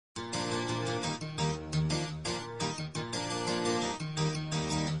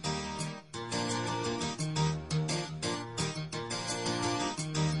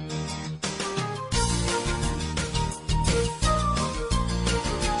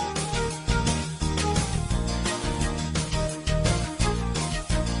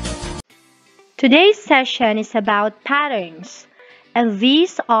Today's session is about patterns, and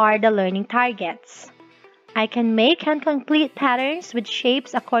these are the learning targets. I can make and complete patterns with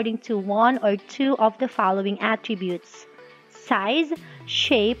shapes according to one or two of the following attributes: size,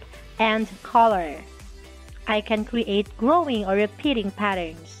 shape, and color. I can create growing or repeating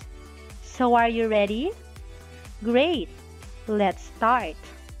patterns. So are you ready? Great! Let's start.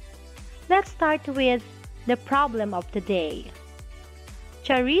 Let's start with the problem of the day.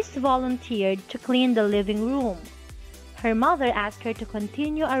 Charisse volunteered to clean the living room. Her mother asked her to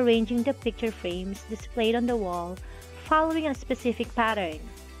continue arranging the picture frames displayed on the wall following a specific pattern.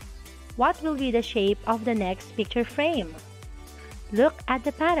 What will be the shape of the next picture frame? Look at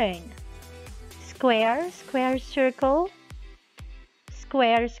the pattern. Square, square, circle.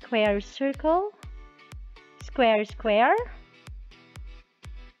 Square, square, circle. Square, square.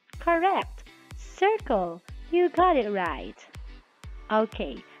 Correct. Circle. You got it right.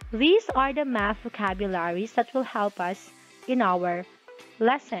 Okay, these are the math vocabularies that will help us in our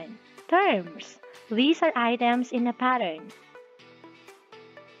lesson. Terms. These are items in a pattern.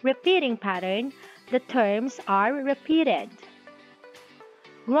 Repeating pattern. The terms are repeated.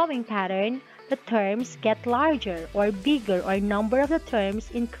 Growing pattern. The terms get larger or bigger, or number of the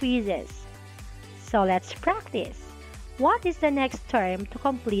terms increases. So let's practice. What is the next term to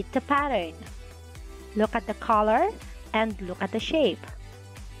complete the pattern? Look at the color and look at the shape.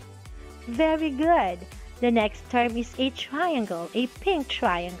 Very good. The next term is a triangle, a pink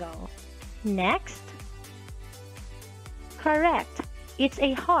triangle. Next. Correct. It's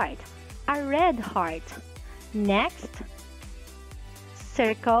a heart, a red heart. Next.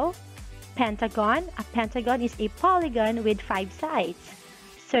 Circle, pentagon. A pentagon is a polygon with 5 sides.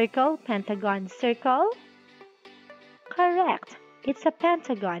 Circle, pentagon, circle. Correct. It's a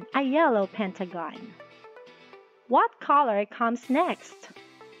pentagon, a yellow pentagon. What color comes next?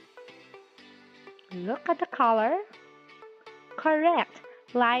 Look at the color. Correct.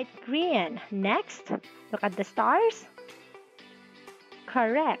 Light green. Next. Look at the stars.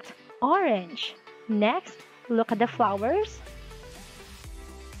 Correct. Orange. Next. Look at the flowers.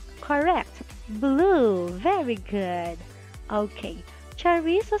 Correct. Blue. Very good. Okay.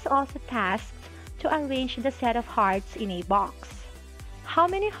 Charisse was also tasked to arrange the set of hearts in a box. How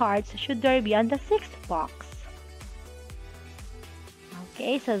many hearts should there be on the 6th box?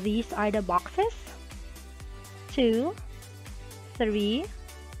 Okay, so these are the boxes. 2, 3,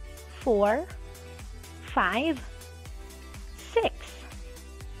 4, 5, 6.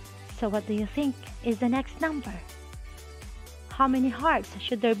 So what do you think is the next number? How many hearts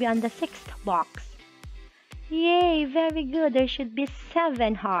should there be on the 6th box? Yay, very good. There should be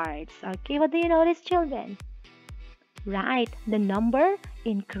 7 hearts. Okay, what do you notice, children? Right, the number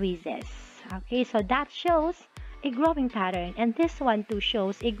increases. Okay, so that shows a growing pattern, and this one too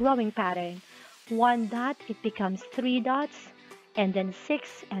shows a growing pattern. 1 dot, it becomes 3 dots, and then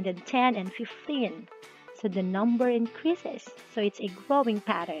 6, and then 10, and 15. So the number increases. So it's a growing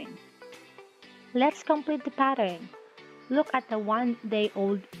pattern. Let's complete the pattern. Look at the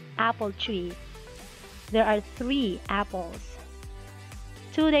 1-day-old apple tree. There are 3 apples.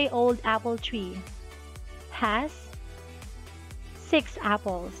 2-day-old apple tree has 6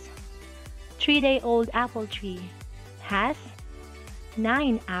 apples. 3-day-old apple tree has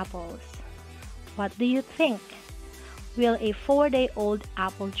 9 apples. What do you think will a 4-day-old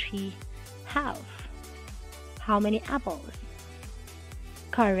apple tree have? How many apples?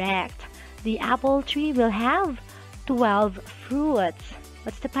 Correct. The apple tree will have 12 fruits.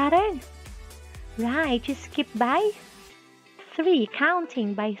 What's the pattern? Right, you skip by 3,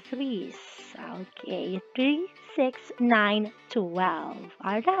 counting by 3s. Okay, 3, 6, 9, 12.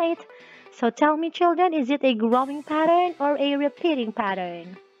 All right. So tell me, children, is it a growing pattern or a repeating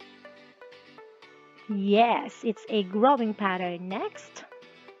pattern? Yes, it's a growing pattern. Next.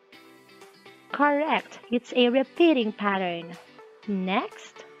 Correct. It's a repeating pattern.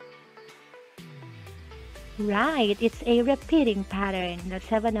 Next. Right, it's a repeating pattern. Let's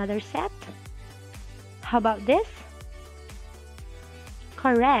have another set. How about this?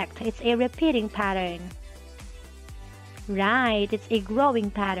 Correct. It's a repeating pattern. Right, it's a growing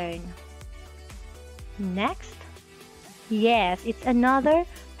pattern. Next. Yes, it's another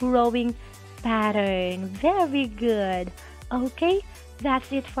growing pattern. Very good. Okay,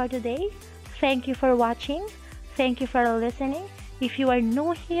 that's it for today. Thank you for watching. Thank you for listening. If you are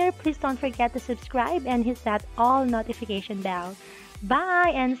new here, please don't forget to subscribe and hit that all notification bell.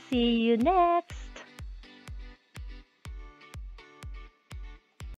 Bye and see you next.